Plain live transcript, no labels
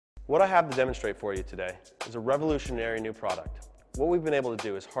What I have to demonstrate for you today is a revolutionary new product. What we've been able to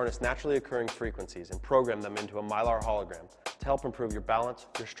do is harness naturally occurring frequencies and program them into a Mylar hologram to help improve your balance,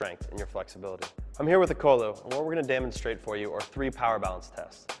 your strength, and your flexibility. I'm here with a Colo, and what we're going to demonstrate for you are 3 power balance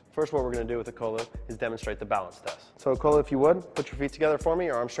tests. First, what we're going to do with the Colo is demonstrate the balance test. So Colo, if you would, put your feet together for me,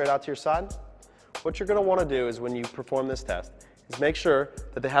 your arms straight out to your side. What you're going to want to do is when you perform this test is make sure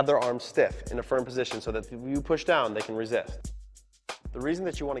that they have their arms stiff in a firm position so that if you push down, they can resist. The reason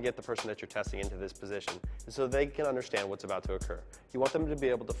that you want to get the person that you're testing into this position is so they can understand what's about to occur. You want them to be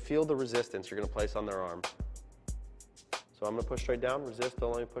able to feel the resistance you're going to place on their arm. So I'm going to push straight down, resist,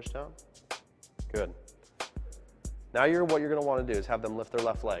 don't let me push down. Good. Now what you're going to want to do is have them lift their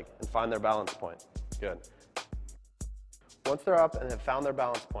left leg and find their balance point. Good. Once they're up and have found their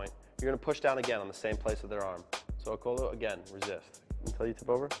balance point, you're going to push down again on the same place of their arm. So Colo, again, resist until you tip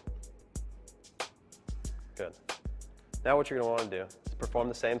over. Good. Now what you're going to want to do is perform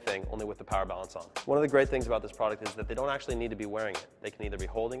the same thing, only with the power balance on. One of the great things about this product is that they don't actually need to be wearing it. They can either be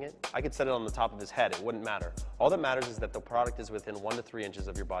holding it. I could set it on the top of his head. It wouldn't matter. All that matters is that the product is within 1 to 3 inches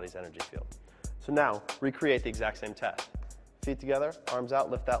of your body's energy field. So now, recreate the exact same test. Feet together, arms out,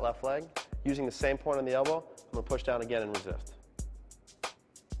 lift that left leg. Using the same point on the elbow, I'm going to push down again and resist.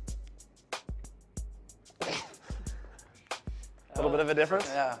 A little bit of a difference?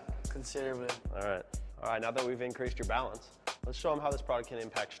 Yeah, considerably. All right. All right, now that we've increased your balance, let's show them how this product can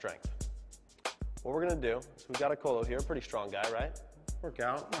impact strength. What we're going to do is we've got a Colo here, pretty strong guy, right? Work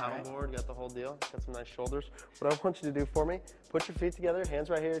out, paddleboard, got the whole deal, got some nice shoulders. What I want you to do for me, put your feet together, hands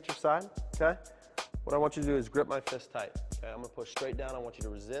right here at your side, okay? What I want you to do is grip my fist tight, okay? I'm going to push straight down. I want you to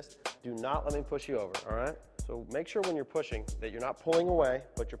resist. Do not let me push you over, all right? So make sure when you're pushing that you're not pulling away,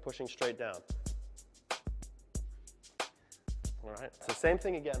 but you're pushing straight down. All right, so same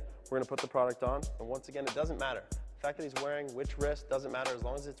thing again. We're going to put the product on, and once again, it doesn't matter. The fact that he's wearing which wrist doesn't matter. As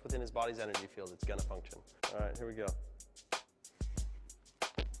long as it's within his body's energy field, it's going to function. All right, here we go.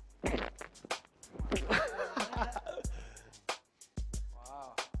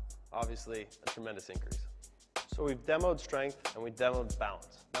 Wow. Obviously, a tremendous increase. So we've demoed strength and we demoed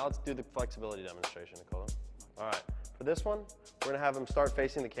balance. Now let's do the flexibility demonstration, Nicola. All right, for this one, we're going to have him start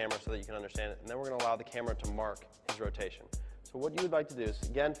facing the camera so that you can understand it, and then we're going to allow the camera to mark his rotation. So what you would like to do is,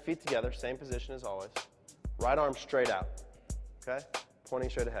 again, feet together, same position as always. Right arm straight out, okay? Pointing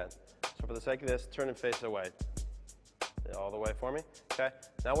straight ahead. So for the sake of this, turn and face away. All the way for me, okay?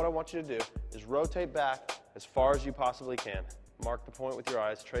 Now what I want you to do is rotate back as far as you possibly can. Mark the point with your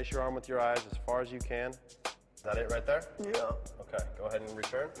eyes. Trace your arm with your eyes as far as you can. Is that it right there? Yeah. Okay, go ahead and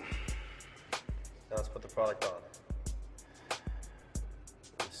return. Now let's put the product on.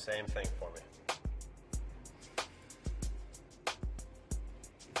 Do the same thing for me.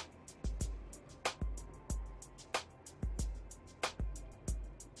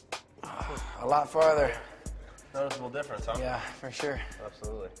 A lot farther. Noticeable difference, huh? Yeah, for sure.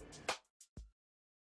 Absolutely.